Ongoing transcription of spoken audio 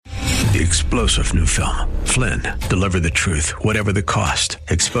The explosive new film, Flynn, deliver the truth, whatever the cost,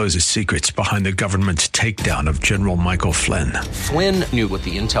 exposes secrets behind the government's takedown of General Michael Flynn. Flynn knew what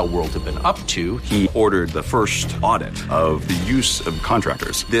the intel world had been up to. He ordered the first audit of the use of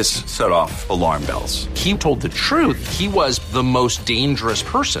contractors. This set off alarm bells. He told the truth. He was the most dangerous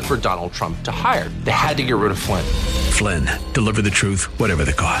person for Donald Trump to hire. They had to get rid of Flynn. Flynn, deliver the truth, whatever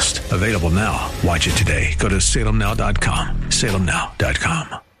the cost. Available now. Watch it today. Go to salemnow.com.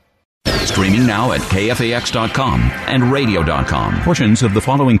 salemnow.com. Streaming now at KFAX.com and radio.com. Portions of the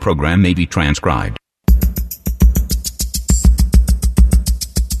following program may be transcribed.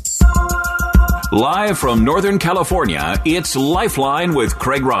 Live from Northern California, it's Lifeline with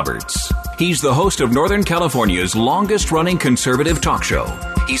Craig Roberts. He's the host of Northern California's longest-running conservative talk show.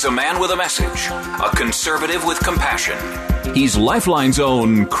 He's a man with a message, a conservative with compassion. He's Lifeline's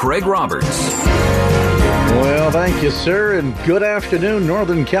own Craig Roberts. Well, thank you, sir, and good afternoon,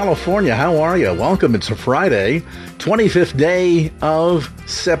 Northern California. How are you? Welcome. It's a Friday, 25th day of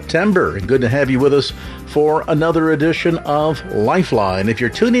September. Good to have you with us for another edition of Lifeline. If you're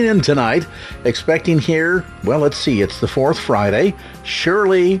tuning in tonight, expecting here, well, let's see, it's the fourth Friday.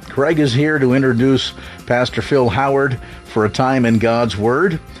 Surely, Craig is here to introduce Pastor Phil Howard for a time in God's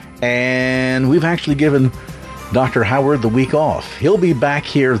Word, and we've actually given Dr. Howard the week off. He'll be back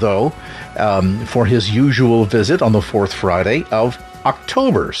here, though, for his usual visit on the fourth Friday of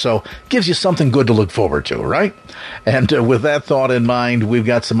October. So gives you something good to look forward to, right? And with that thought in mind, we've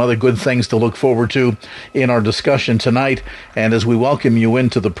got some other good things to look forward to in our discussion tonight. And as we welcome you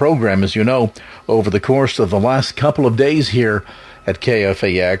into the program, as you know, over the course of the last couple of days here at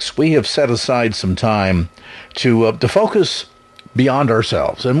KFAX, we have set aside some time to focus beyond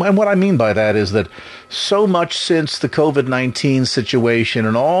ourselves. And what I mean by that is that so much since the COVID-19 situation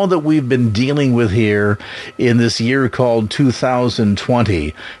and all that we've been dealing with here in this year called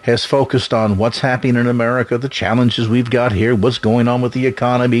 2020 has focused on what's happening in America, the challenges we've got here, what's going on with the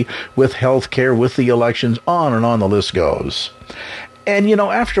economy, with healthcare, with the elections, on and on the list goes. And, you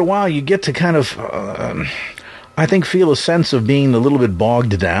know, after a while, you get to kind of, I think, feel a sense of being a little bit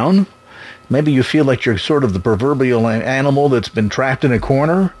bogged down. Maybe you feel like you're sort of the proverbial animal that's been trapped in a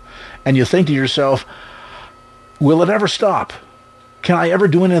corner, and you think to yourself, will it ever stop? Can I ever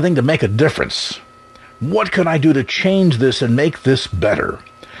do anything to make a difference? What could I do to change this and make this better?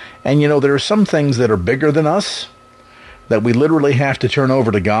 And you know, there are some things that are bigger than us that we literally have to turn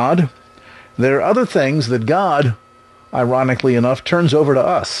over to God. There are other things that God, ironically enough, turns over to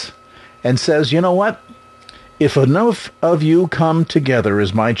us and says, you know what? If enough of you come together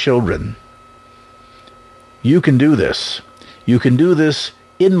as my children, you can do this. You can do this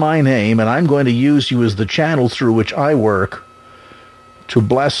in my name, and I'm going to use you as the channel through which I work to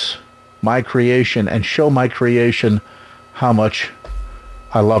bless my creation and show my creation how much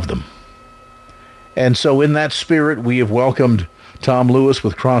I love them. And so in that spirit, we have welcomed Tom Lewis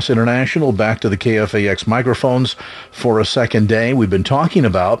with Cross International back to the KFAX microphones for a second day. We've been talking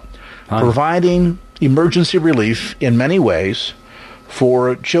about providing emergency relief in many ways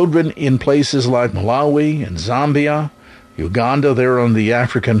for children in places like Malawi and Zambia, Uganda there on the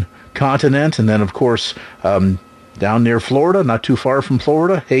African continent, and then, of course, down near Florida, not too far from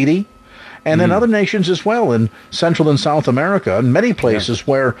Florida, Haiti, and then other nations as well in Central and South America, and many places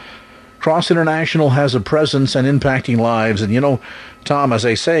where Cross International has a presence and impacting lives. And, you know, Tom, as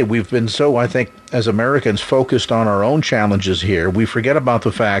I say, we've been so, I think, as Americans, focused on our own challenges here, we forget about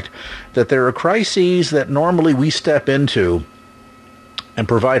the fact that there are crises that normally we step into and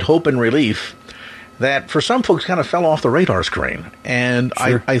provide hope and relief that for some folks kind of fell off the radar screen. And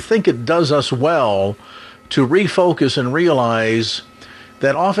sure. I think it does us well to refocus and realize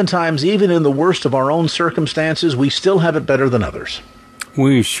that oftentimes, even in the worst of our own circumstances, we still have it better than others.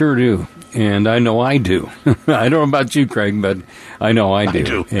 We sure do. And I know I do. I don't know about you, Craig, but I know I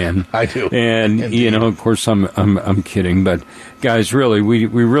do. I do. And indeed. You know, of course, I'm kidding, but guys, really, we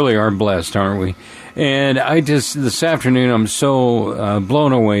really are blessed, aren't we? And I just, this afternoon, I'm so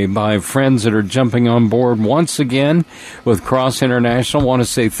blown away by friends that are jumping on board once again with Cross International. I want to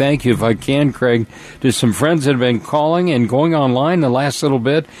say thank you, if I can, Craig, to some friends that have been calling and going online the last little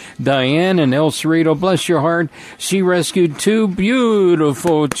bit. Diane and El Cerrito, bless your heart. She rescued 2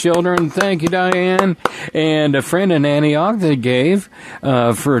 beautiful children. Thank you, Diane. And a friend in Antioch that gave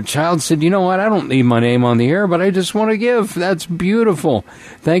for a child said, you know what, I don't need my name on the air, but I just want to give. That's beautiful.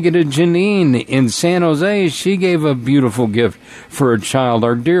 Thank you to Janine in San Jose. She gave a beautiful gift for a child.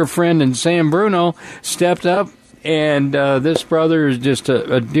 Our dear friend in San Bruno stepped up, and this brother is just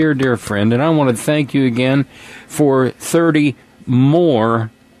a dear, dear friend. And I want to thank you again for 30 more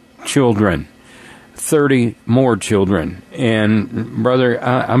children. 30 more children. And, brother,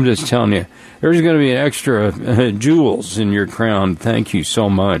 I'm just telling you, there's going to be an extra jewels in your crown. Thank you so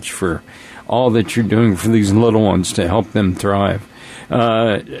much for all that you're doing for these little ones to help them thrive.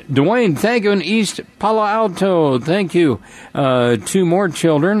 Dwayne, thank you. In East Palo Alto, thank you. 2 more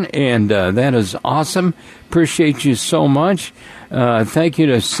children, and that is awesome. Appreciate you so much. Thank you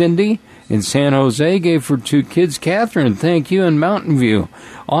to Cindy in San Jose, gave for 2 kids. Catherine, thank you, in Mountain View.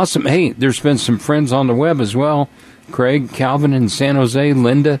 Awesome. Hey, there's been some friends on the web as well. Craig, Calvin in San Jose,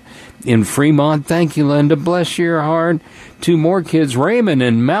 Linda in Fremont. Thank you, Linda. Bless your heart. 2 more kids. Raymond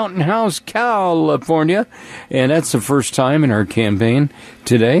in Mountain House, California. And that's the first time in our campaign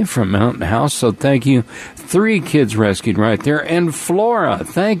today from Mountain House. So thank you. 3 kids rescued right there. And Flora,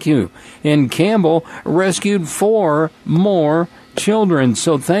 thank you. And Campbell rescued 4 more children.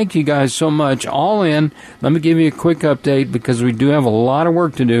 So thank you guys so much. All in. Let me give you a quick update because we do have a lot of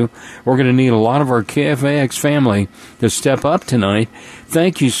work to do. We're going to need a lot of our KFAX family to step up tonight.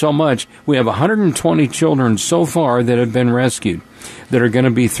 Thank you so much. We have 120 children so far that have been rescued that are going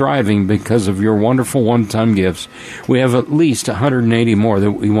to be thriving because of your wonderful one-time gifts. We have at least 180 more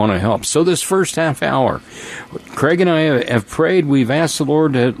that we want to help. So this first half hour, Craig and I have prayed. We've asked the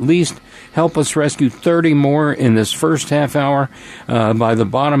Lord to at least help us rescue 30 more in this first half hour by the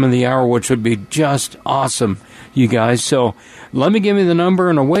bottom of the hour, which would be just awesome, you guys. So let me give you the number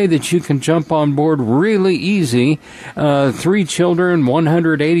in a way that you can jump on board really easy. 3 children,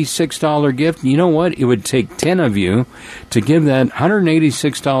 $186 gift. You know what? It would take 10 of you to give that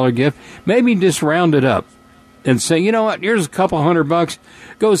 $186 gift. Maybe just round it up and say, you know what? Here's a couple $100.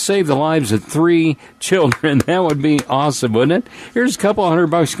 Go save the lives of 3 children. That would be awesome, wouldn't it? Here's a couple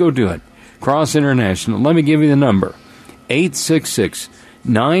 $100. Go do it. Cross International. Let me give you the number.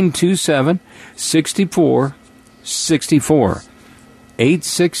 866-927-6464.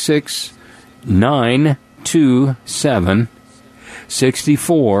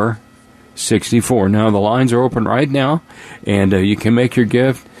 866-927-6464. Now, the lines are open right now, and you can make your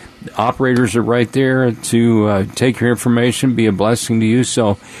gift. The operators are right there to take your information, be a blessing to you.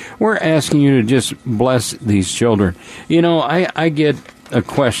 So we're asking you to just bless these children. You know, I get a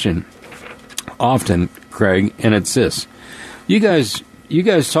question often, Craig, and it's this. You guys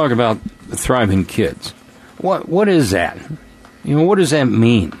talk about thriving kids. What is that? You know, what does that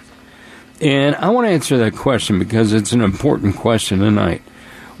mean? And I want to answer that question because it's an important question tonight.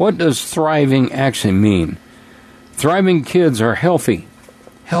 What does thriving actually mean? Thriving kids are healthy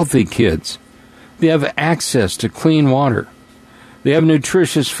kids. They have access to clean water. They have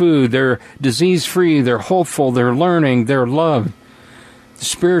nutritious food. They're disease-free. They're hopeful. They're learning. They're loved.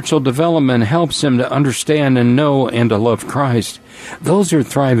 Spiritual development helps them to understand and know and to love Christ. Those are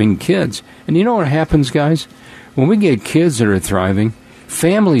thriving kids. And you know what happens, guys? When we get kids that are thriving,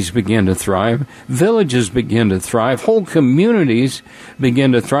 families begin to thrive, villages begin to thrive, whole communities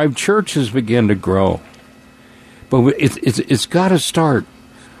begin to thrive, churches begin to grow. But it's got to start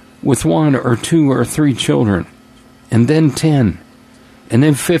with 1 or 2 or 3 children, and then 10, and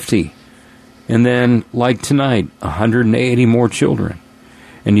then 50, and then, like tonight, 180 more children.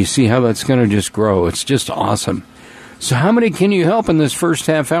 And you see how that's going to just grow. It's just awesome. So how many can you help in this first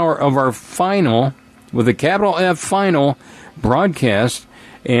half hour of our final, with a capital F, final broadcast?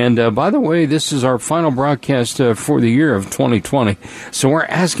 And by the way, this is our final broadcast for the year of 2020. So we're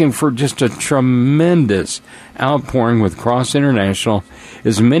asking for just a tremendous outpouring with Cross International.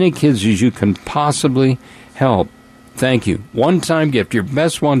 As many kids as you can possibly help. Thank you. One-time gift, your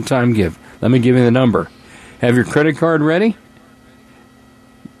best one-time gift. Let me give you the number. Have your credit card ready?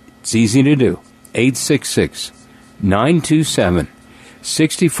 It's easy to do.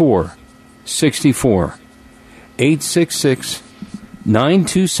 866-927-6464.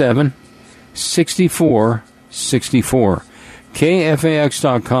 866-927-6464.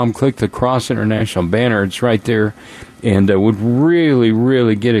 KFAX.com. Click the Cross International banner. It's right there. And would really,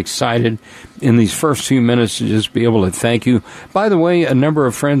 really get excited in these first few minutes to just be able to thank you. By the way, a number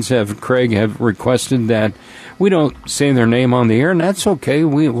of friends have requested that we don't say their name on the air, and that's okay.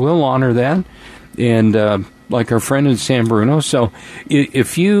 We'll honor that. And like our friend in San Bruno. So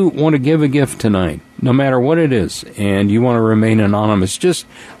if you want to give a gift tonight, no matter what it is, and you want to remain anonymous, just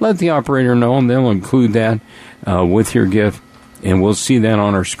let the operator know, and they'll include that with your gift, and we'll see that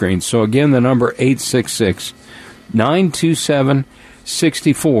on our screen. So again, the number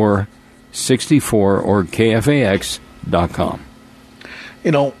 866-927-6464 or KFAX.com. You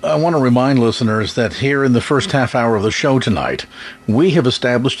know, I want to remind listeners that here in the first half hour of the show tonight, we have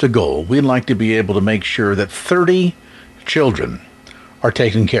established a goal. We'd like to be able to make sure that 30 children are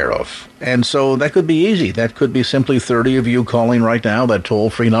taken care of. And so that could be easy. That could be simply 30 of you calling right now, that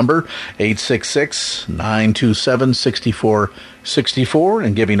toll-free number, 866-927-6464,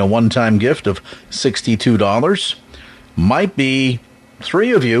 and giving a one-time gift of $62. Might be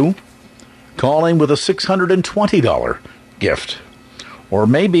 3 of you calling with a $620 gift. Or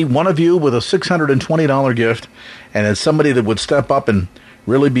maybe one of you with a $620 gift, and it's somebody that would step up and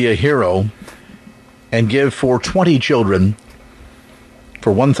really be a hero and give for 20 children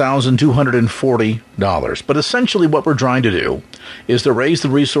for $1,240. But essentially what we're trying to do is to raise the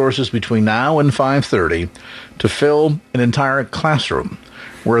resources between now and 5:30 to fill an entire classroom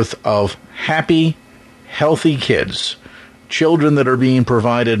worth of happy, healthy kids, children that are being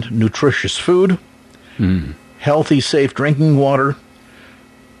provided nutritious food, healthy, safe drinking water,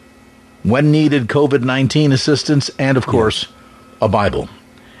 when needed COVID-19 assistance, and, of course, a Bible.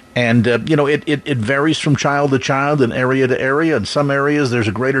 And, it varies from child to child and area to area. In some areas, there's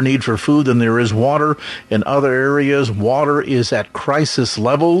a greater need for food than there is water. In other areas, water is at crisis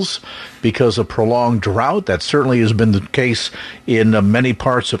levels because of prolonged drought. That certainly has been the case in many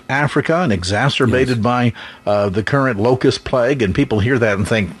parts of Africa and exacerbated by the current locust plague. And people hear that and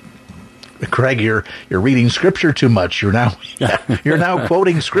think, Craig, you're reading Scripture too much. You're now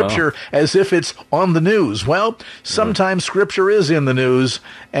quoting Scripture as if it's on the news. Well, sometimes Scripture is in the news,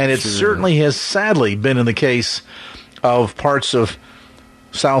 and it certainly has sadly been in the case of parts of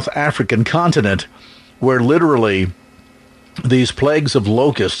South African continent where literally these plagues of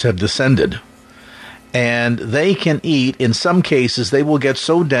locusts have descended. And they can eat, in some cases, they will get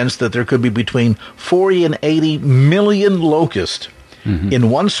so dense that there could be between 40 and 80 million locusts in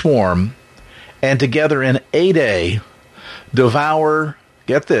one swarm, and together in a day devour,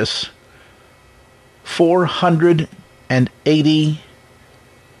 get this, 480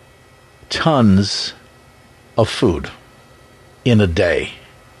 tons of food in a day.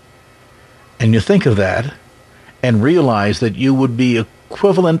 And you think of that and realize that you would be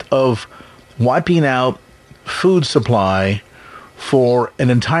equivalent of wiping out food supply for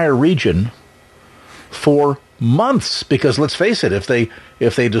an entire region for months, because let's face it, if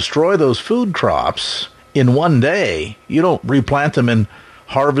they destroy those food crops in one day, you don't replant them and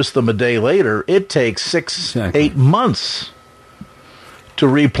harvest them a day later. It takes 8 months to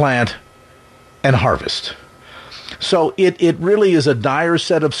replant and harvest. So it really is a dire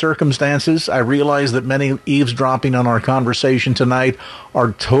set of circumstances. I realize that many eavesdropping on our conversation tonight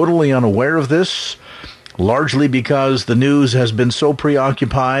are totally unaware of this, largely because the news has been so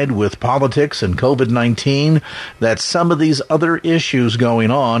preoccupied with politics and COVID-19 that some of these other issues going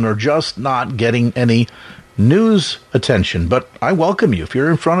on are just not getting any news attention. But I welcome you. If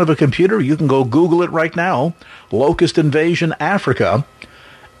you're in front of a computer, you can go Google it right now, Locust Invasion Africa,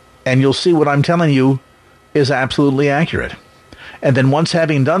 and you'll see what I'm telling you is absolutely accurate. And then once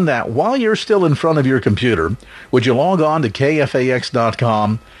having done that, while you're still in front of your computer, would you log on to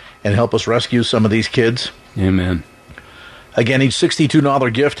KFAX.com and help us rescue some of these kids? Amen. Again, each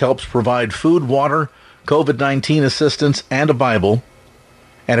 $62 gift helps provide food, water, COVID-19 assistance, and a Bible.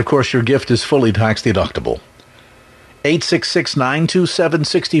 And, of course, your gift is fully tax deductible.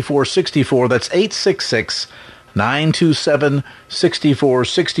 866-927-6464. That's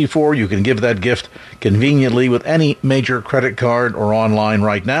 866-927-6464. You can give that gift conveniently with any major credit card or online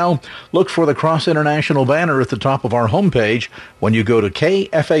right now. Look for the Cross International banner at the top of our homepage when you go to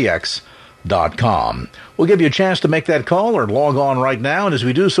KFAX.com. We'll give you a chance to make that call or log on right now, and as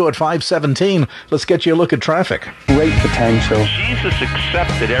we do so at 5:17, let's get you a look at traffic. Great potential. Jesus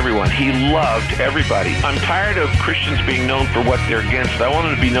accepted everyone. He loved everybody. I'm tired of Christians being known for what they're against. I want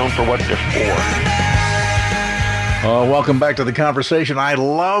them to be known for what they're for. Welcome back to the conversation. I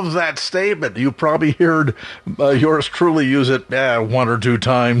love that statement. You probably heard yours truly use it 1 or 2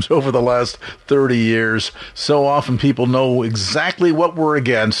 times over the last 30 years. So often people know exactly what we're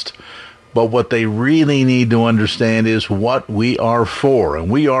against, but what they really need to understand is what we are for. And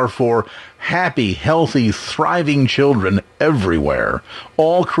we are for happy, healthy, thriving children everywhere,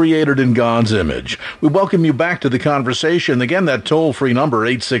 all created in God's image. We welcome you back to the conversation. Again, that toll-free number,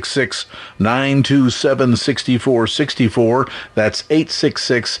 866-927-6464. That's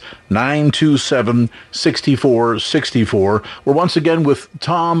 866-927-6464. We're once again with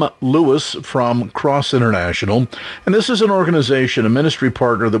Tom Lewis from Cross International. And this is an organization, a ministry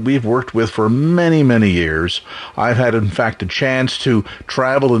partner that we've worked with for many, many years. I've had, in fact, a chance to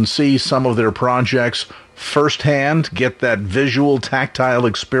travel and see some of their projects firsthand, get that visual, tactile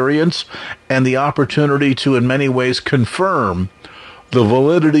experience, and the opportunity to, in many ways, confirm the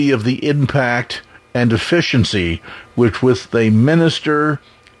validity of the impact and efficiency with which they minister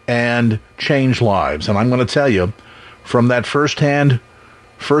and change lives. And I'm going to tell you, from that firsthand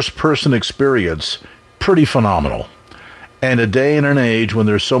first-person experience, pretty phenomenal. And a day and an age when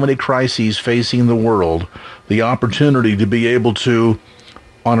there's so many crises facing the world, the opportunity to be able to,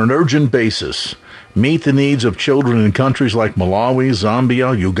 on an urgent basis, meet the needs of children in countries like Malawi,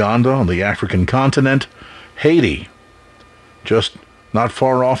 Zambia, Uganda, on the African continent, Haiti, just not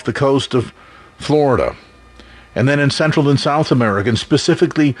far off the coast of Florida, and then in Central and South America, and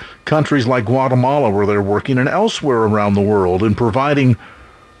specifically countries like Guatemala where they're working, and elsewhere around the world in providing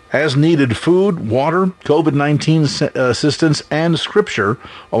as needed food, water, COVID-19 assistance, and scripture,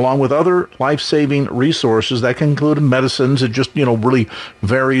 along with other life-saving resources that can include medicines. It just, really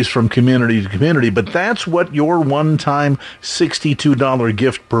varies from community to community. But that's what your one-time $62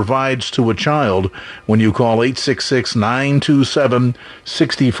 gift provides to a child when you call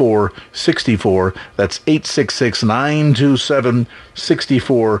 866-927-6464. That's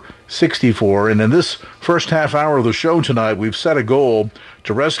 866-927-6464. And in this first half hour of the show tonight, we've set a goal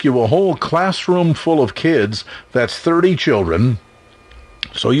to rescue a whole classroom full of kids. That's 30 children.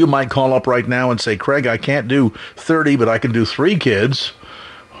 So you might call up right now and say, Craig, I can't do 30, but I can do 3 kids.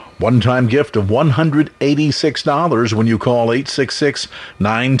 One-time gift of $186 when you call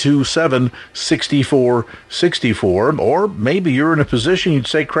 866-927-6464. Or maybe you're in a position you'd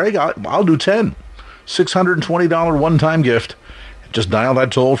say, Craig, I'll do 10. $620 one-time gift. Just dial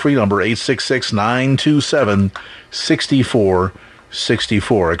that toll-free number,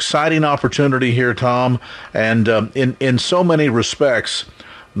 866-927-6464. Exciting opportunity here, Tom, and in so many respects,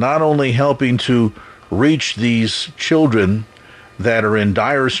 not only helping to reach these children that are in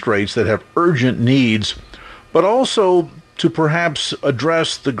dire straits, that have urgent needs, but also to perhaps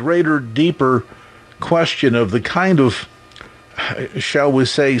address the greater, deeper question of the kind of, shall we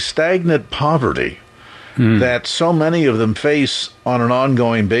say, stagnant poverty that so many of them face on an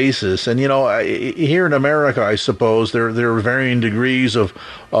ongoing basis. And, here in America, I suppose, there are varying degrees of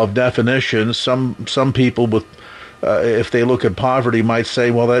definition. Some people with, if they look at poverty, might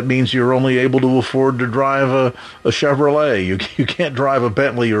say, well, that means you're only able to afford to drive a Chevrolet. You can't drive a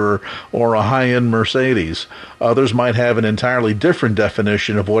Bentley or a high-end Mercedes. Others might have an entirely different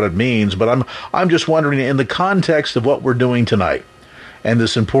definition of what it means. But I'm just wondering, in the context of what we're doing tonight, and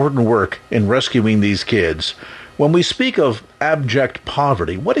this important work in rescuing these kids, when we speak of abject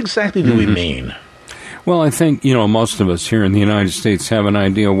poverty, what exactly do we mean? Well, I think, most of us here in the United States have an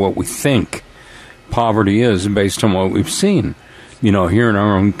idea of what we think poverty is based on what we've seen, here in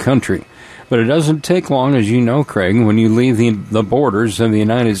our own country. But it doesn't take long, as you know, Craig, when you leave the borders of the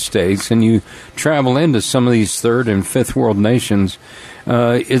United States and you travel into some of these third and fifth world nations,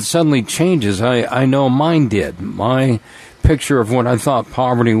 it suddenly changes. I know mine did. My picture of what I thought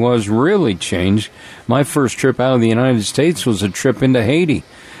poverty was really changed. My first trip out of the United States was a trip into Haiti.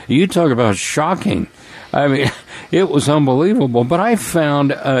 You talk about shocking. I mean, it was unbelievable. But I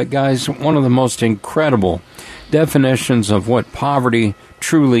found, guys, one of the most incredible definitions of what poverty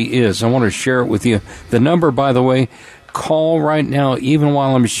truly is. I want to share it with you. The number, by the way, call right now, even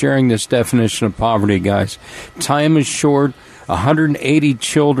while I'm sharing this definition of poverty, guys. Time is short. 180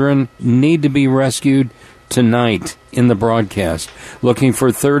 children need to be rescued tonight in the broadcast. Looking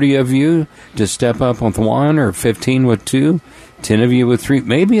for 30 of you to step up with 1 or 15 with 2, 10 of you with 3.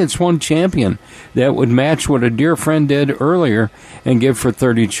 Maybe it's one champion that would match what a dear friend did earlier and give for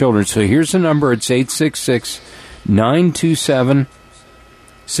 30 children. So here's the number. It's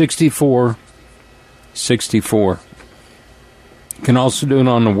 866-927-6464. You can also do it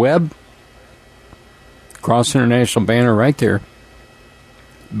on the web. Cross International banner right there.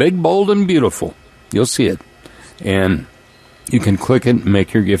 Big, bold, and beautiful. You'll see it. And you can click it and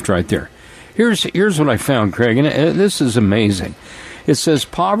make your gift right there. Here's what I found, Craig, and this is amazing. It says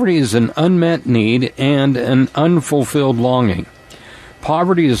poverty is an unmet need and an unfulfilled longing.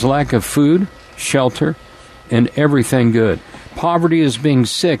 Poverty is lack of food, shelter, and everything good. Poverty is being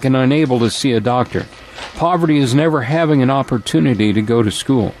sick and unable to see a doctor. Poverty is never having an opportunity to go to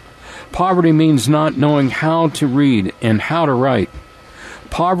school. Poverty means not knowing how to read and how to write.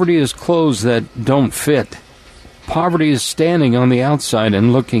 Poverty is clothes that don't fit. Poverty is standing on the outside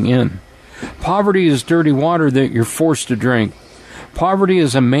and looking in. Poverty is dirty water that you're forced to drink. Poverty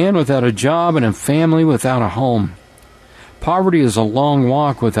is a man without a job and a family without a home. Poverty is a long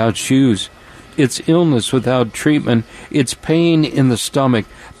walk without shoes. It's illness without treatment. It's pain in the stomach.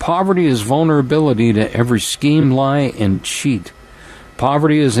 Poverty is vulnerability to every scheme, lie, and cheat.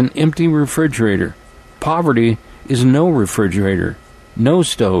 Poverty is an empty refrigerator. Poverty is no refrigerator, no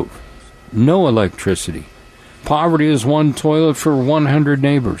stove, no electricity. Poverty is one toilet for 100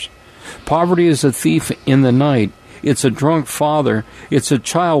 neighbors. Poverty is a thief in the night. It's a drunk father. It's a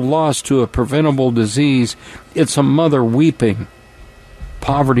child lost to a preventable disease. It's a mother weeping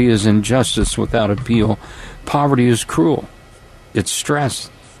Poverty is injustice without appeal. Poverty is cruel. It's stress.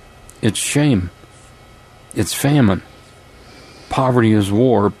 It's shame. It's famine. Poverty is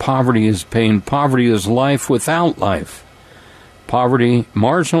war. Poverty is pain. Poverty is life without life. Poverty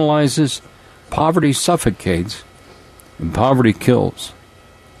marginalizes. Poverty suffocates. And poverty kills.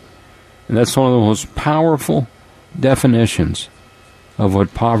 And that's one of the most powerful definitions of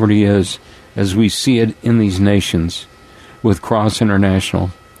what poverty is as we see it in these nations with Cross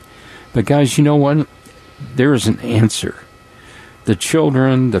International. But guys, you know what? There is an answer. The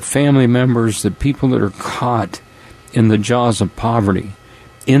children, the family members, the people that are caught in the jaws of poverty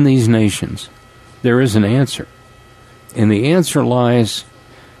in these nations, there is an answer. And the answer lies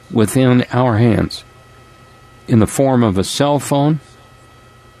within our hands in the form of a cell phone,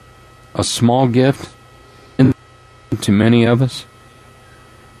 a small gift to many of us,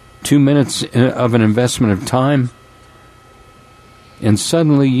 2 minutes of an investment of time, and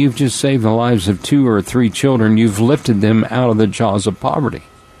suddenly you've just saved the lives of 2 or 3 children. You've lifted them out of the jaws of poverty.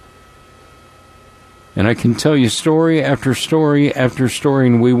 And I can tell you story after story after story,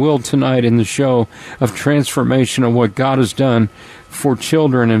 and we will tonight in the show, of transformation of what God has done for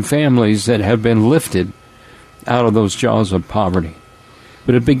children and families that have been lifted out of those jaws of poverty.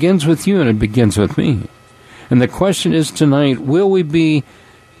 But it begins with you and it begins with me. And the question is tonight, will we be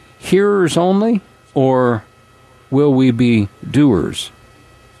hearers only, or will we be doers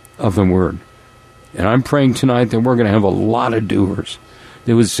of the word? And I'm praying tonight that we're going to have a lot of doers.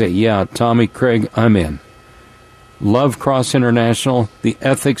 They would say, yeah, Tommy, Craig, I'm in. Love Cross International, the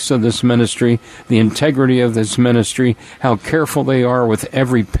ethics of this ministry, the integrity of this ministry, how careful they are with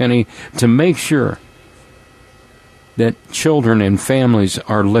every penny to make sure that children and families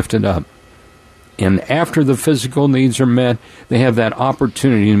are lifted up. And after the physical needs are met, they have that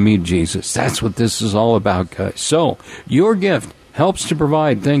opportunity to meet Jesus. That's what this is all about, guys. So, your gift helps to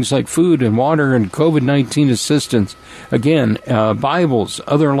provide things like food and water and COVID-19 assistance. Again, Bibles,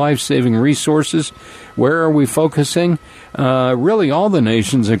 other life-saving resources. Where are we focusing? Really, all the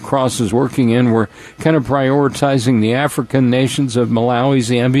nations that Cross is working in. We're kind of prioritizing the African nations of Malawi,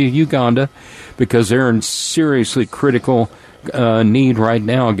 Zambia, Uganda, because they're in seriously critical need right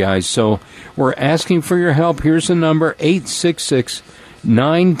now, guys. So we're asking for your help. Here's the number,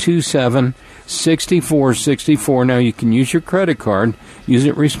 866-927-6464. Now, you can use your credit card. Use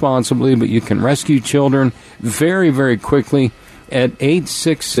it responsibly, but you can rescue children very, very quickly at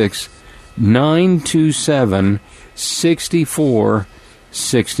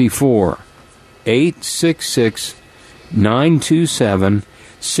 866-927-6464.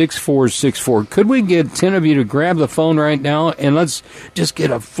 866-927-6464. Could we get 10 of you to grab the phone right now, and let's just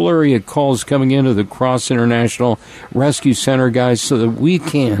get a flurry of calls coming into the Cross International Rescue Center, guys, so that we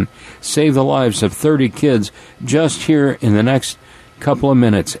can save the lives of 30 kids just here in the next couple of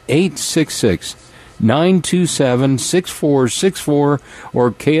minutes. 866-927-6464 or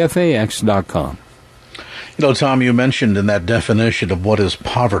KFAX.com. You know, Tom, you mentioned in that definition of what is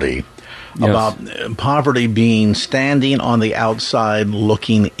poverty, yes, about poverty being standing on the outside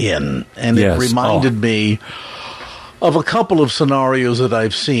looking in. And yes, it reminded me of a couple of scenarios that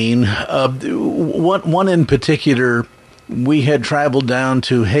I've seen. One in particular, we had traveled down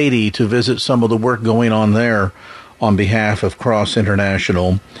to Haiti to visit some of the work going on there on behalf of Cross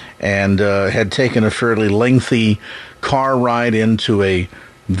International, and had taken a fairly lengthy car ride into a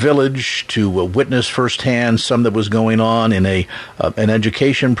village to witness firsthand some that was going on in an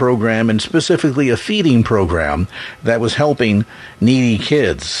education program, and specifically a feeding program that was helping needy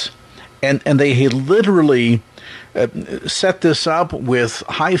kids. And they had literally set this up with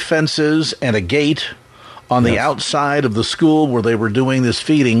high fences and a gate on the outside of the school where they were doing this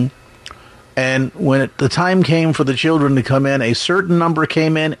feeding. And when the time came for the children to come in, a certain number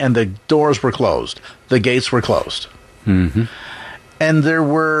came in and the doors were closed. The gates were closed. Mm-hmm. And there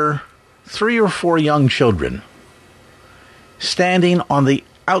were 3 or 4 young children standing on the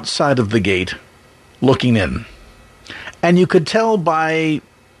outside of the gate looking in. And you could tell by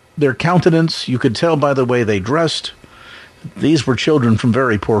their countenance, you could tell by the way they dressed, these were children from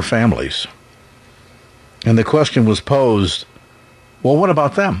very poor families. And the question was posed, well, what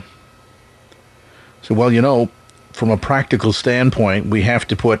about them? So, well, you know, from a practical standpoint, we have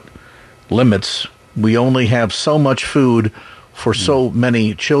to put limits. We only have so much food for so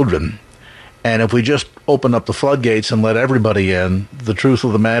many children. And if we just open up the floodgates and let everybody in, the truth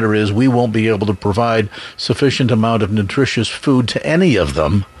of the matter is we won't be able to provide sufficient amount of nutritious food to any of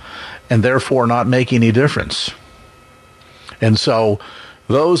them, and therefore not make any difference. And so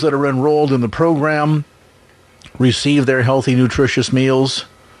those that are enrolled in the program receive their healthy, nutritious meals,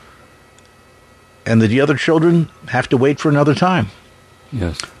 and the other children have to wait for another time.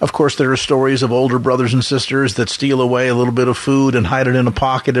 Yes. Of course, there are stories of older brothers and sisters that steal away a little bit of food and hide it in a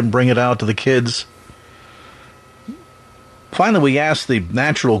pocket and bring it out to the kids. Finally, we ask the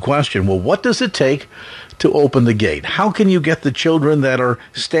natural question, well, what does it take to open the gate? How can you get the children that are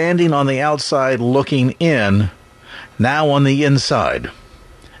standing on the outside looking in now on the inside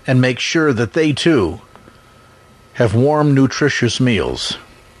and make sure that they too have warm, nutritious meals?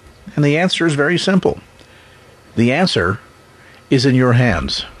 And the answer is very simple. The answer is in your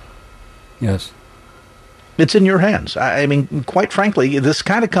hands. Yes. It's in your hands. I mean, quite frankly, this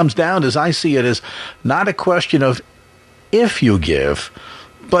kind of comes down, as I see it, as not a question of if you give,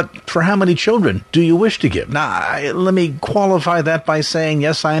 but for how many children do you wish to give? Now, let me qualify that by saying,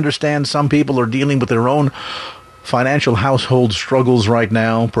 yes, I understand some people are dealing with their own financial household struggles right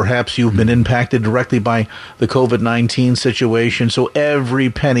now. Perhaps you've been impacted directly by the COVID-19 situation, so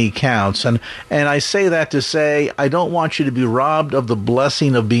every penny counts. And I say that to say I don't want you to be robbed of the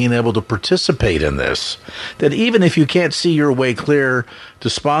blessing of being able to participate in this. That even if you can't see your way clear to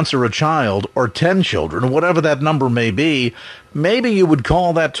sponsor a child or 10 children, whatever that number may be, maybe you would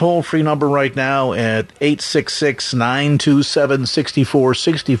call that toll-free number right now at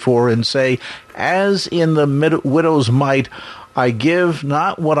 866-927-6464 and say, as in the widow's mite, I give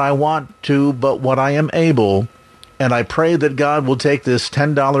not what I want to, but what I am able, and I pray that God will take this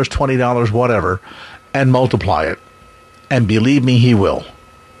 $10, $20, whatever, and multiply it. And believe me, He will.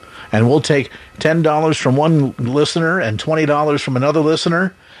 And we'll take $10 from one listener and $20 from another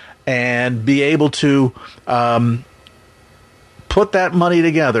listener and be able to put that money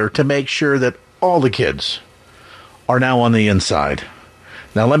together to make sure that all the kids are now on the inside.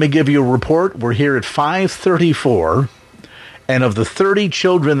 Now, let me give you a report. We're here at 5:34, and of the 30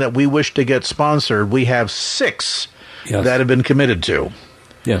 children that we wish to get sponsored, we have 6 that have been committed to.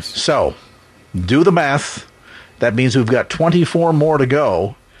 Yes. So, do the math. That means we've got 24 more to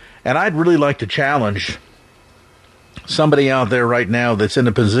go, and I'd really like to challenge somebody out there right now that's in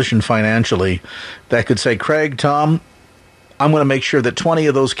a position financially that could say, Craig, Tom, I'm going to make sure that 20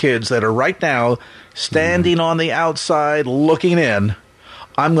 of those kids that are right now standing on the outside looking in,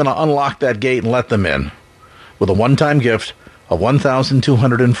 I'm going to unlock that gate and let them in with a one-time gift of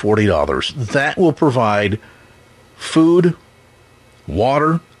 $1,240. That will provide food,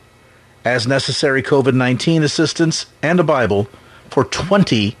 water, as necessary COVID-19 assistance, and a Bible for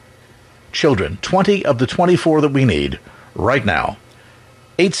 20 children, 20 of the 24 that we need right now.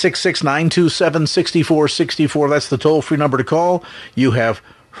 866-927-6464. That's the toll-free number to call. You have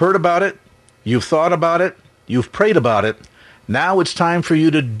heard about it. You've thought about it. You've prayed about it. Now it's time for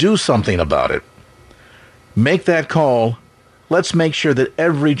you to do something about it. Make that call. Let's make sure that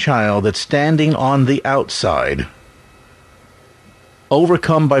every child that's standing on the outside,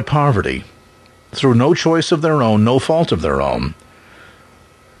 overcome by poverty, through no choice of their own, no fault of their own,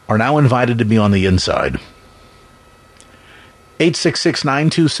 are now invited to be on the inside.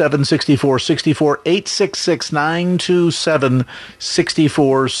 866-927-6464,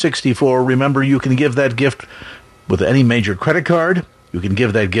 866-927-6464. Remember, you can give that gift with any major credit card. You can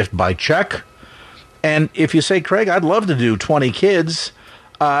give that gift by check. And if you say, Craig, I'd love to do 20 kids,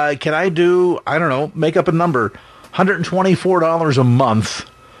 can I do, I don't know, make up a number, $124 a month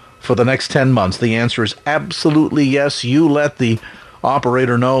for the next 10 months? The answer is absolutely yes. You let the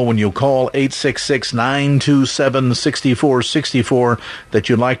operator know when you call 866-927-6464 that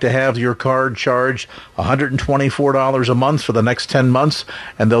you'd like to have your card charged $124 a month for the next 10 months,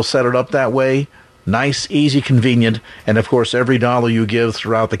 and they'll set it up that way. Nice, easy, convenient, and of course every dollar you give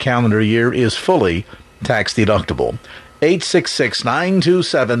throughout the calendar year is fully tax deductible.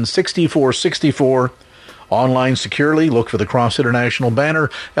 866-927-6464. Online securely, look for the Cross International banner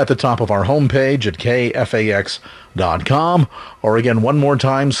at the top of our homepage at kfax.com. Or again, one more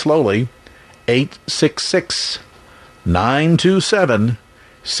time, slowly,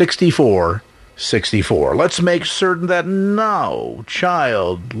 866-927-6464. Let's make certain that no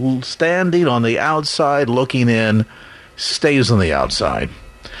child standing on the outside looking in stays on the outside.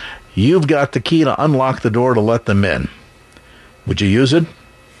 You've got the key to unlock the door to let them in. Would you use it?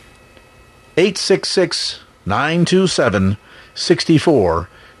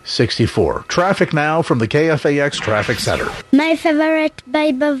 866-927-6464. Traffic now from the KFAX Traffic Center. My favorite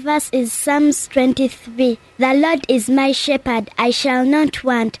Bible verse is Psalms 23, The Lord is my shepherd, I shall not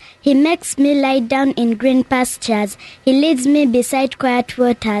want. He makes me lie down in green pastures. He leads me beside quiet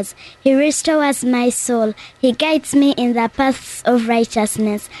waters. He restores my soul. He guides me in the paths of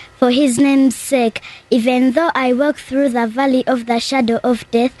righteousness. For his name's sake, even though I walk through the valley of the shadow of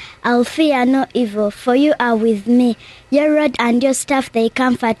death, I'll fear no evil, for you are with me. Your rod and your staff, they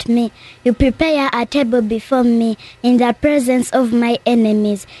comfort me. You prepare a table before me in the presence of my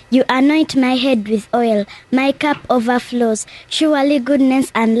enemies. You anoint my head with oil. My cup overflows. Surely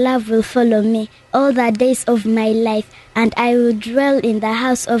goodness and love will follow me all the days of my life, and I will dwell in the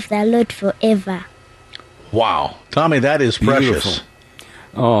house of the Lord forever. Wow. Tommy, that is precious. Beautiful.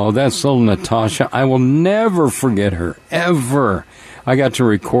 Oh, that's little Natasha. I will never forget her, ever. I got to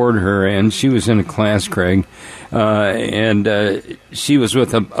record her, and she was in a class, Craig, and she was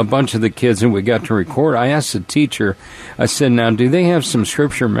with a bunch of the kids, and we got to record. I asked the teacher, I said, now, do they have some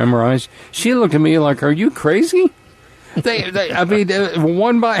scripture memorized? She looked at me like, are you crazy? They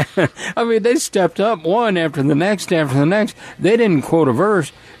stepped up one after the next. They didn't quote a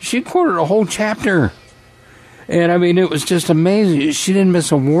verse. She quoted a whole chapter. And, I mean, it was just amazing. She didn't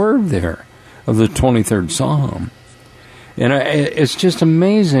miss a word there of the 23rd Psalm. And it's just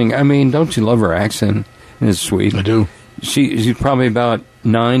amazing. I mean, don't you love her accent? It's sweet. I do. She's probably about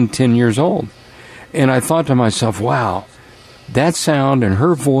 9-10 years old. And I thought to myself, wow, that sound and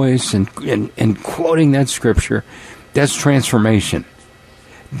her voice and quoting that scripture, that's transformation.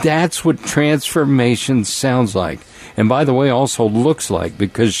 That's what transformation sounds like. And by the way, also looks like,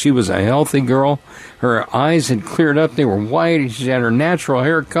 because she was a healthy girl. Her eyes had cleared up. They were white. She had her natural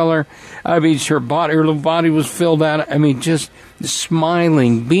hair color. I mean, her little body was filled out. I mean, just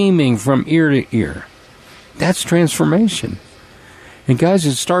smiling, beaming from ear to ear. That's transformation. And guys,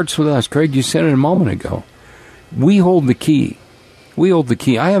 it starts with us. Craig, you said it a moment ago. We hold the key. We hold the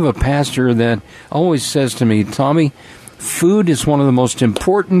key. I have a pastor that always says to me, Tommy, food is one of the most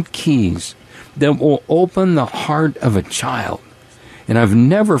important keys that will open the heart of a child. And I've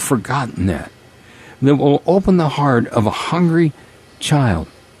never forgotten that. That will open the heart of a hungry child.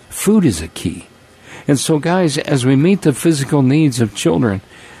 Food is a key. And so, guys, as we meet the physical needs of children,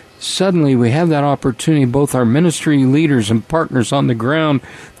 suddenly we have that opportunity, both our ministry leaders and partners on the ground,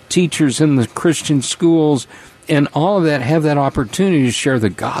 teachers in the Christian schools, and all of that have that opportunity to share the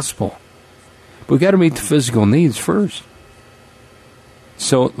gospel. But we've got to meet the physical needs first.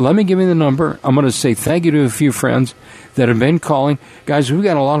 So let me give you the number. I'm going to say thank you to a few friends that have been calling. Guys, we've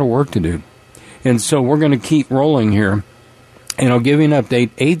got a lot of work to do. And so we're going to keep rolling here. And I'll give you an update.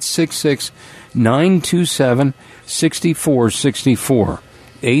 866-927-6464.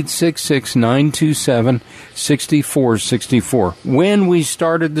 866-927-6464. When we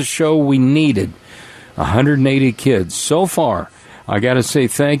started the show, we needed 180 kids. So far, I got to say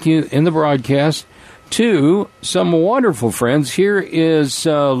thank you in the broadcast to some wonderful friends. Here is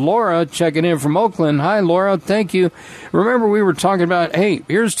Laura checking in from Oakland. Hi, Laura. Thank you. Remember, we were talking about, hey,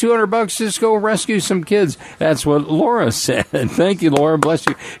 here's $200. Just go rescue some kids. That's what Laura said. Thank you, Laura. Bless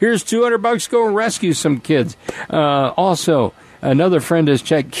you. Here's $200. Go rescue some kids. Also, another friend has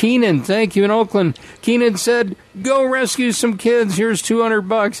checked. Keenan, thank you in Oakland. Keenan said, go rescue some kids. Here's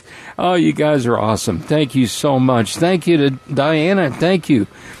 $200. Oh, you guys are awesome. Thank you so much. Thank you to Diana. Thank you.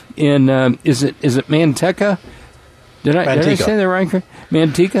 In is it Manteca? Did I say that right?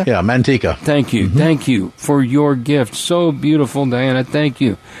 Manteca? Yeah, Manteca. Thank you. Mm-hmm. Thank you for your gift. So beautiful, Diana. Thank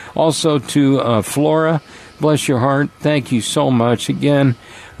you. Also to Flora, bless your heart. Thank you so much again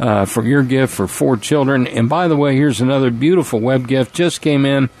for your gift for 4 children. And by the way, here's another beautiful web gift. Just came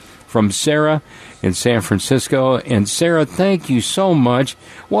in from Sarah in San Francisco. And Sarah, thank you so much.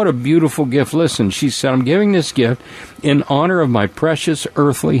 What a beautiful gift. Listen, she said, I'm giving this gift in honor of my precious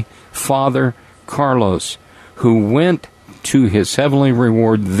earthly father, Carlos, who went to his heavenly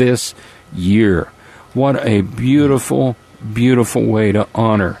reward this year. What a beautiful, beautiful way to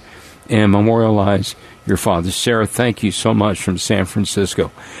honor and memorialize your father. Sarah, thank you so much from San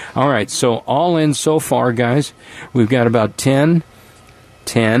Francisco. All right, so all in so far, guys, we've got about 10,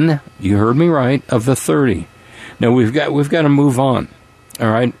 you heard me right, of the 30. Now, we've got to move on. All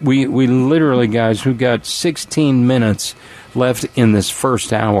right, we literally, guys, we've got 16 minutes left in this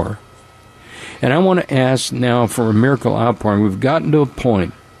first hour. And I want to ask now for a miracle outpouring. We've gotten to a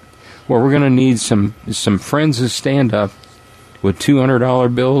point where we're going to need some friends to stand up with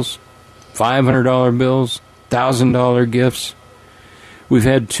 $200 bills, $500 bills, $1,000 gifts. We've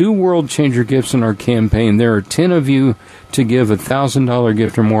had 2 World Changer gifts in our campaign. There are 10 of you to give a $1,000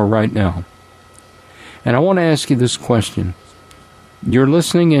 gift or more right now. And I want to ask you this question. You're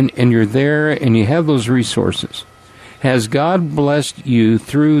listening and you're there and you have those resources. Has God blessed you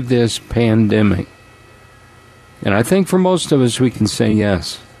through this pandemic? And I think for most of us, we can say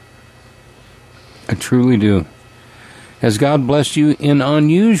yes. I truly do. Has God blessed you in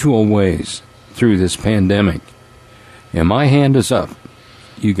unusual ways through this pandemic? And my hand is up,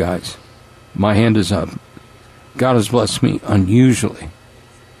 you guys. My hand is up. God has blessed me unusually.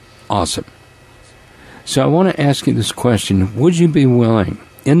 Awesome. So I want to ask you this question. Would you be willing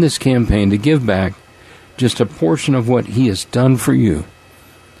in this campaign to give back just a portion of what He has done for you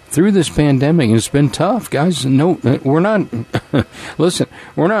through this pandemic? It's been tough, guys. No, we're not, listen,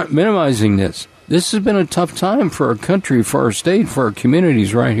 we're not minimizing this. This has been a tough time for our country, for our state, for our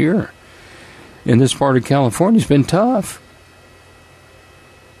communities right here. In this part of California, it's been tough.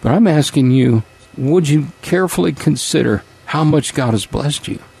 But I'm asking you, would you carefully consider how much God has blessed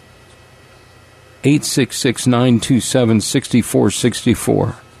you?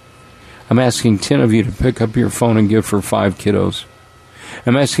 866-927-6464. I'm asking 10 of you to pick up your phone and give for 5 kiddos.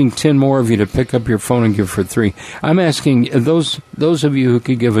 I'm asking 10 more of you to pick up your phone and give for 3. I'm asking those of you who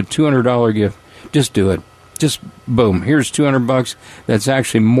could give a $200 gift, just do it. Just boom, here's $200. That's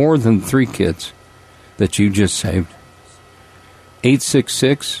actually more than 3 kids that you just saved.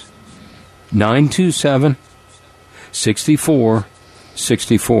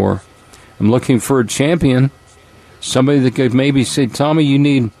 866-927-6464. I'm looking for a champion, somebody that could maybe say, Tommy, you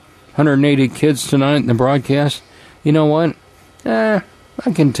need 180 kids tonight in the broadcast. You know what? I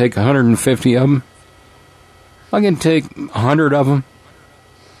can take 150 of them. I can take 100 of them.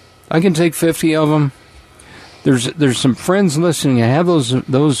 I can take 50 of them. There's some friends listening. I have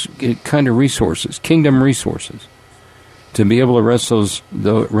those kind of resources, kingdom resources, to be able to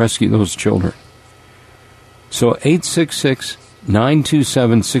rescue those children. So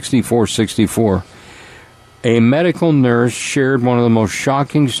 866-927-6464. A medical nurse shared one of the most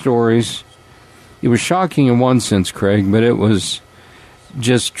shocking stories. It was shocking in one sense, Craig, but it was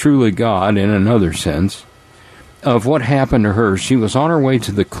just truly God in another sense of what happened to her. She was on her way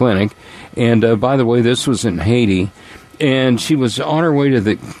to the clinic, and by the way, this was in Haiti, and she was on her way to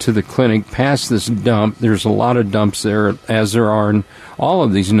the clinic past this dump. There's a lot of dumps there, as there are in all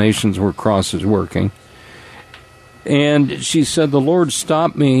of these nations where Cross is working. And she said, the Lord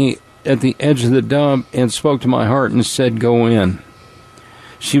stopped me at the edge of the dump and spoke to my heart and said, go in.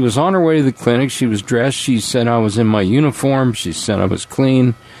 She was on her way to the clinic. She was dressed. She said, I was in my uniform. She said, I was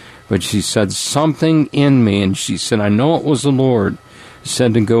clean. But she said, something in me, and she said, I know it was the Lord,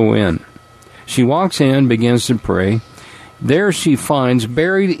 said to go in. She walks in, begins to pray. There she finds,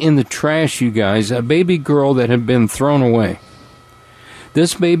 buried in the trash, you guys, a baby girl that had been thrown away.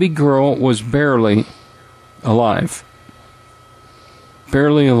 This baby girl was barely alive.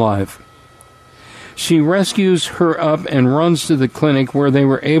 Barely alive. She rescues her up and runs to the clinic where they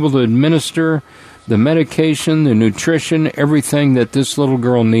were able to administer the medication, the nutrition, everything that this little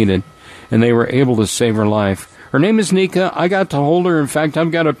girl needed, and they were able to save her life. Her name is Nika. I got to hold her. In fact,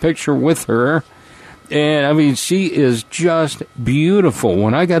 I've got a picture with her, and I mean, she is just beautiful.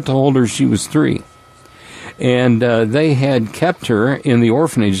 When I got to hold her, she was 3, and they had kept her in the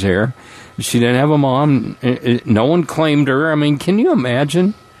orphanage there. She didn't have a mom. No one claimed her. I mean, can you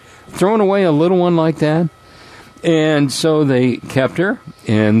imagine throwing away a little one like that? And so they kept her,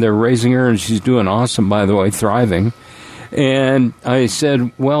 and they're raising her, and she's doing awesome, by the way, thriving. And I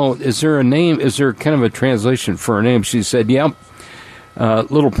said, well, is there a name? Is there kind of a translation for her name? She said, yep,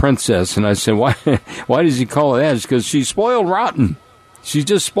 Little Princess. And I said, why does he call it that? It's because she's spoiled rotten. She's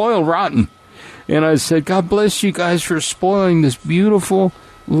just spoiled rotten. And I said, God bless you guys for spoiling this beautiful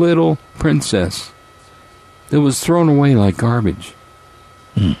little princess that was thrown away like garbage.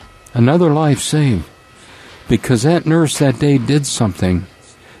 Another life saved. Because that nurse that day did something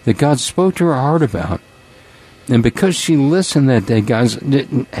that God spoke to her heart about. And because she listened that day, guys,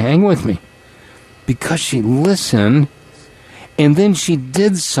 hang with me. Because she listened, and then she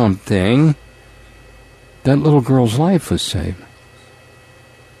did something, that little girl's life was saved.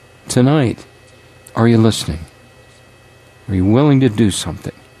 Tonight, are you listening? Are you willing to do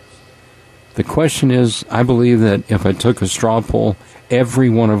something? The question is, I believe that if I took a straw poll, every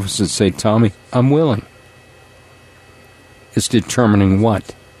one of us would say, Tommy, I'm willing. It's determining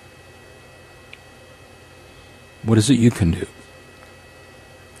what? What is it you can do?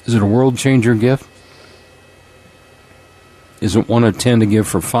 Is it a world changer gift? Is it 1 of 10 to give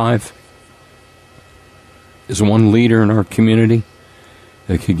for 5? Is one leader in our community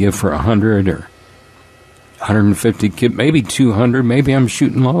that could give for 100 or 150, maybe 200? Maybe I'm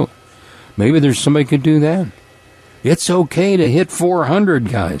shooting low. Maybe there's somebody could do that. It's okay to hit 400,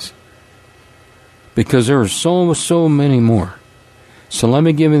 guys. Because there are so many more. So let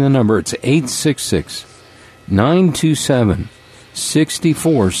me give you the number. It's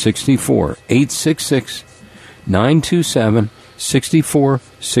 866-927-6464.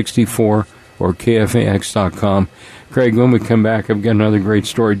 927-6464 or KFAX.com. Craig, when we come back, I've got another great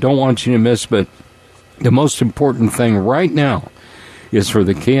story. Don't want you to miss, but the most important thing right now is for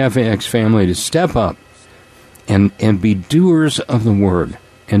the KFAX family to step up and be doers of the word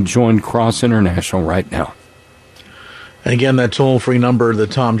and join Cross International right now. And again, that toll-free number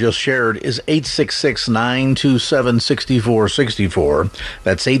that Tom just shared is 866-927-6464.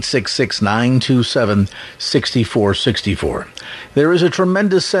 That's 866-927-6464. There is a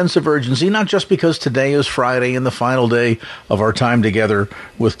tremendous sense of urgency, not just because today is Friday and the final day of our time together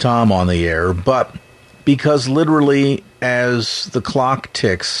with Tom on the air, but because literally as the clock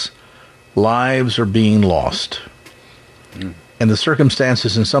ticks, lives are being lost. And the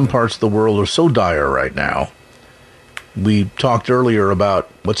circumstances in some parts of the world are so dire right now. We talked earlier about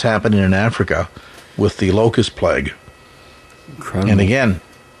what's happening in Africa with the locust plague. Incredible. And again,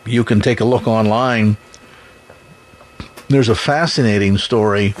 you can take a look online. There's a fascinating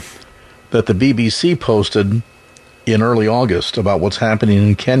story that the BBC posted in early August about what's happening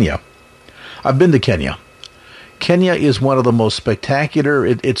in Kenya. I've been to Kenya. Kenya is one of the most spectacular.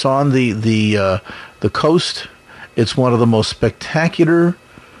 It's on the coast. It's one of the most spectacular,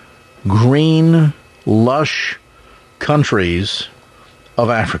 green, lush countries of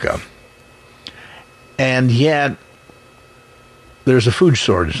Africa. And yet, there's a food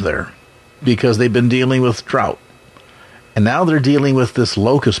shortage there because they've been dealing with drought. And now they're dealing with this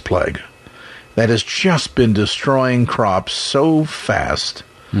locust plague that has just been destroying crops so fast.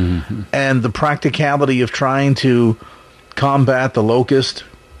 Mm-hmm. And the practicality of trying to combat the locust,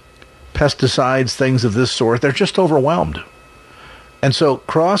 pesticides, things of this sort, they're just overwhelmed. And so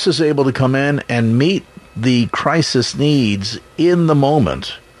Cross is able to come in and meet the crisis needs in the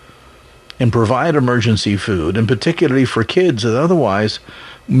moment and provide emergency food, and particularly for kids that otherwise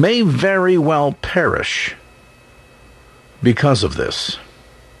may very well perish because of this.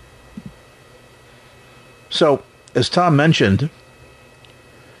 So, as Tom mentioned,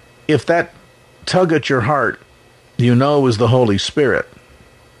 if that tug at your heart you know is the Holy Spirit,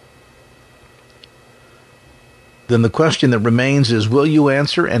 then the question that remains is, will you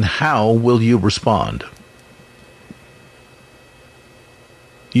answer, and how will you respond?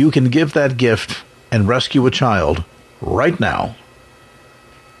 You can give that gift and rescue a child right now.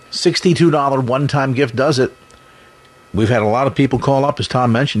 $62 one-time gift does it. We've had a lot of people call up, as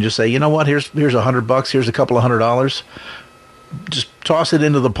Tom mentioned, just say, you know what, here's $100, here's a couple of $100. Just toss it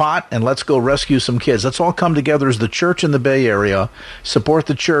into the pot and let's go rescue some kids. Let's all come together as the church in the Bay Area, support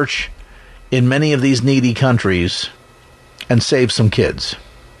the church in many of these needy countries, and save some kids.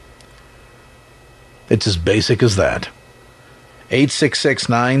 It's as basic as that.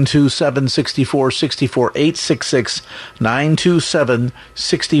 866-927-6464,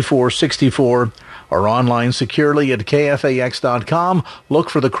 866-927-6464, or online securely at KFAX.com. Look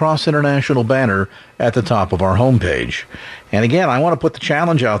for the Cross International banner at the top of our homepage. And again, I want to put the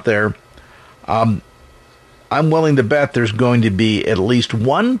challenge out there. I'm willing to bet there's going to be at least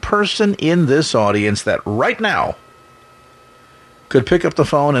one person in this audience that right now could pick up the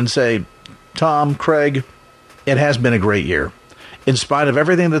phone and say, Tom, Craig, it has been a great year. In spite of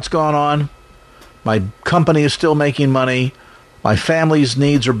everything that's gone on, my company is still making money. My family's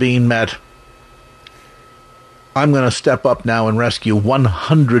needs are being met. I'm going to step up now and rescue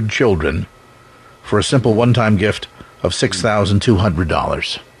 100 children for a simple one-time gift of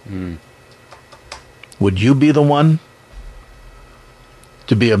 $6,200. Would you be the one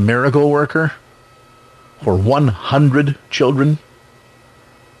to be a miracle worker for 100 children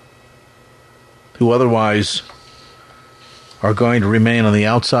who otherwise are going to remain on the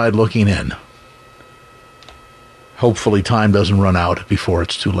outside looking in? Hopefully time doesn't run out before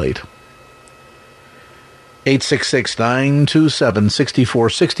it's too late.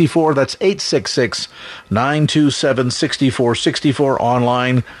 866-927-6464. That's 866-927-6464.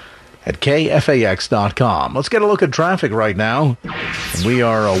 Online at KFAX.com. Let's get a look at traffic right now. We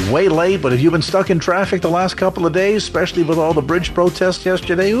are way late, but have you been stuck in traffic the last couple of days, especially with all the bridge protests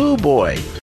yesterday? Oh, boy.